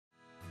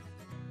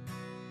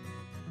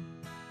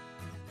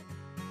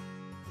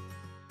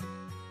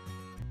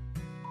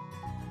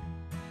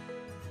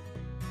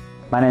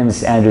My name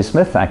is Andrew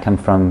Smith. I come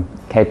from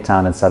Cape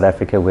Town in South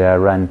Africa, where I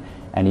run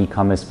an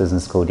e-commerce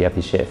business called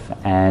Yuppiechef.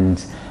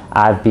 And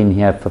I've been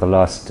here for the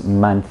last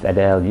month at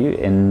ALU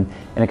in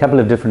a couple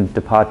of different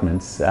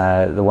departments.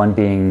 The one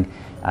being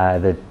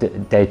the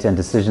data and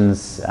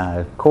decisions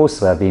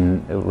course, where I've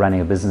been running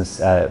a business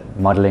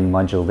modeling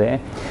module there.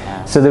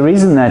 So the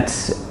reason that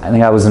I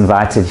think I was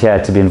invited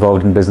here to be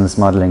involved in business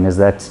modeling is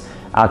that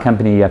our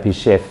company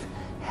Yuppiechef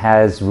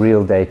has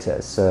real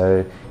data.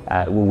 So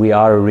we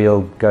are a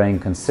real going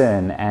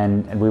concern,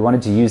 and we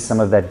wanted to use some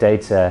of that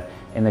data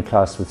in the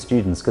class with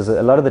students, because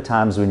a lot of the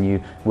times when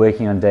you're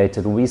working on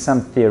data, there will be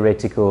some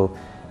theoretical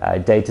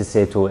data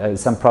set or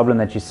some problem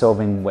that you're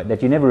solving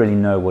that you never really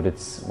know what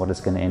it's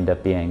going to end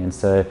up being. And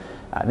so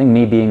I think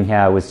me being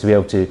here was to be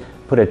able to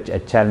put a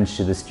challenge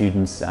to the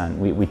students.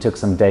 We took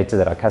some data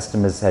that our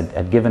customers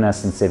had given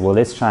us and said, well,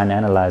 let's try and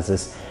analyze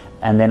this,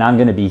 and then I'm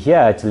going to be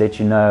here to let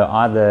you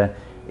know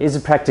is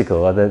it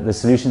practical? Are the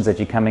solutions that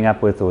you're coming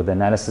up with, or the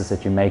analysis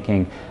that you're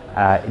making,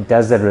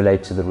 does that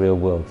relate to the real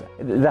world?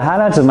 The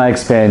highlight of my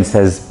experience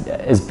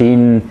has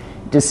been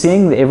just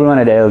seeing everyone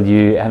at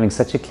ALU having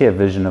such a clear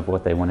vision of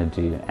what they want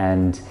to do.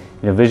 And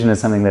vision is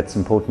something that's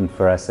important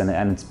for us,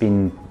 and it's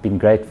been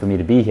great for me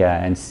to be here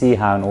and see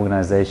how an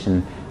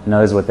organization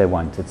knows what they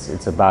want.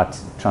 It's about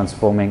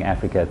transforming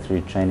Africa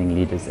through training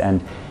leaders,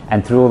 and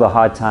through all the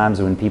hard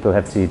times when people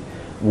have to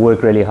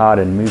work really hard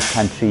and move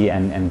country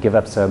and give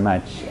up so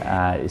much,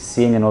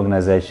 seeing an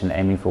organization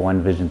aiming for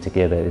one vision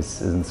together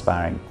is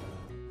inspiring.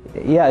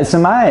 Yeah, so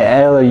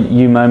my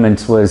ALU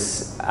moment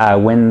was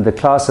when the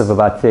class of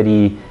about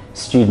 30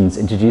 students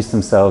introduced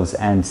themselves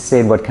and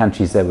said what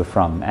countries they were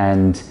from.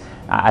 And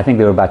I think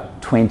there were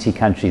about 20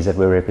 countries that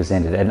were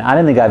represented. And I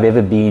don't think I've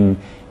ever been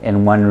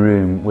in one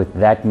room with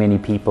that many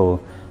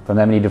people from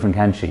that many different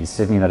countries,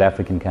 certainly not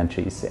African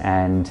countries.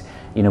 And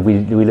we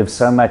live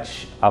so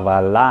much of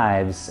our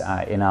lives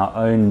in our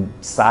own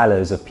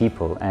silos of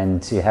people,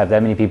 and to have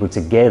that many people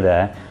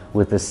together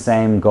with the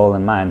same goal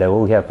in mind, they're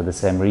all here for the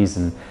same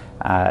reason,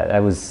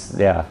 that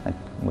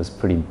was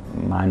pretty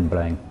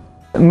mind-blowing.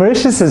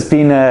 Mauritius has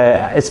been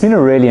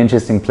a really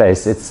interesting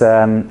place. It's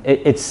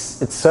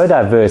so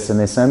diverse, and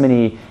there's so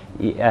many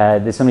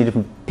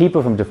different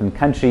people from different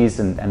countries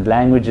and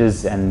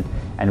languages and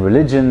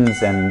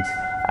religions,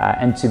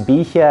 and to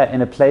be here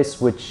in a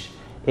place which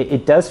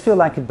it does feel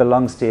like it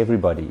belongs to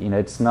everybody.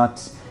 It's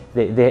not,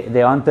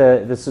 there aren't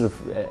the sort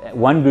of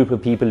one group of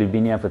people who've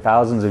been here for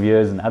thousands of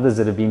years and others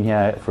that have been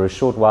here for a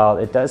short while.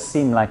 It does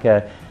seem like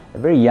a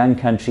very young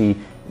country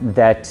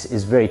that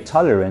is very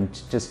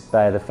tolerant just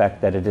by the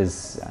fact that it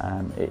is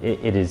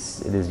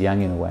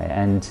young in a way.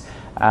 And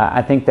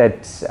I think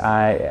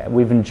that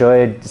we've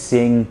enjoyed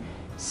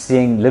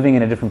living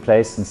in a different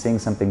place and seeing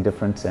something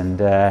different,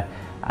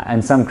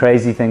 and some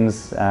crazy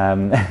things,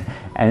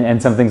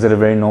 and some things that are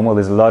very normal.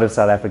 There's a lot of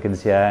South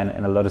Africans here,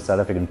 and a lot of South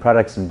African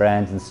products and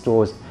brands and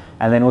stores,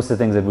 and then also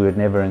things that we would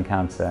never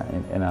encounter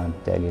in our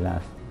daily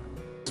life.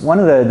 One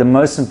of the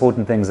most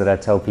important things that I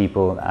tell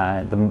people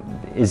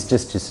is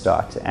just to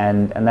start,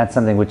 and that's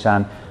something which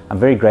I'm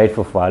very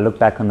grateful for. I look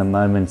back on the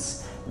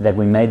moments that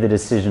we made the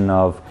decision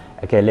of,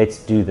 okay, let's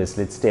do this,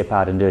 let's step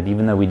out and do it,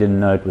 even though we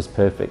didn't know it was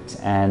perfect.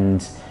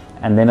 And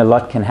then a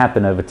lot can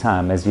happen over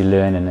time as you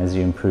learn and as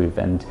you improve,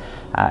 and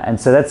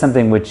so that's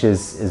something which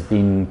has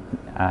been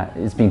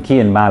key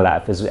in my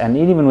life. And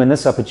even when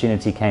this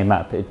opportunity came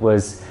up,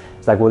 it's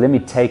like, well, let me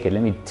take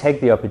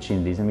the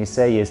opportunities, let me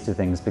say yes to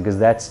things, because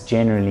that's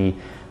generally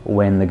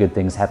when the good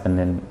things happen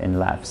in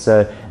life.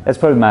 So that's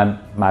probably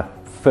my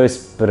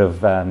first bit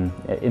of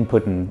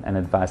input and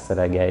advice that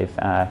I gave.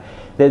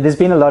 There's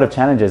been a lot of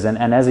challenges,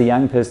 and as a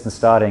young person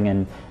starting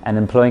and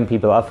employing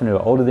people often who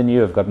are older than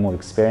you, have got more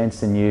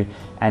experience than you,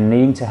 and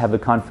needing to have a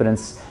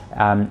confidence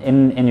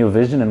in your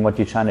vision and what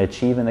you're trying to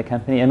achieve in the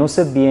company, and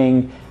also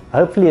being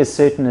hopefully as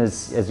certain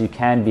as you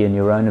can be in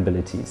your own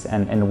abilities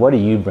and what do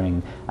you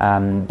bring,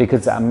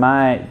 because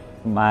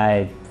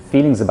my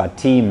feelings about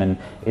team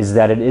is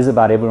that it is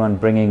about everyone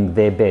bringing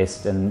their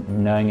best and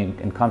knowing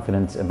and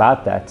confident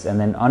about that, and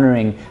then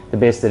honoring the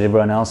best that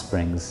everyone else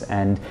brings,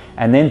 and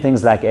then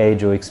things like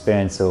age or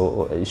experience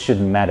or it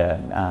shouldn't matter,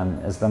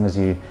 as long as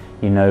you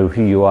know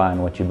who you are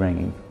and what you're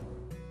bringing.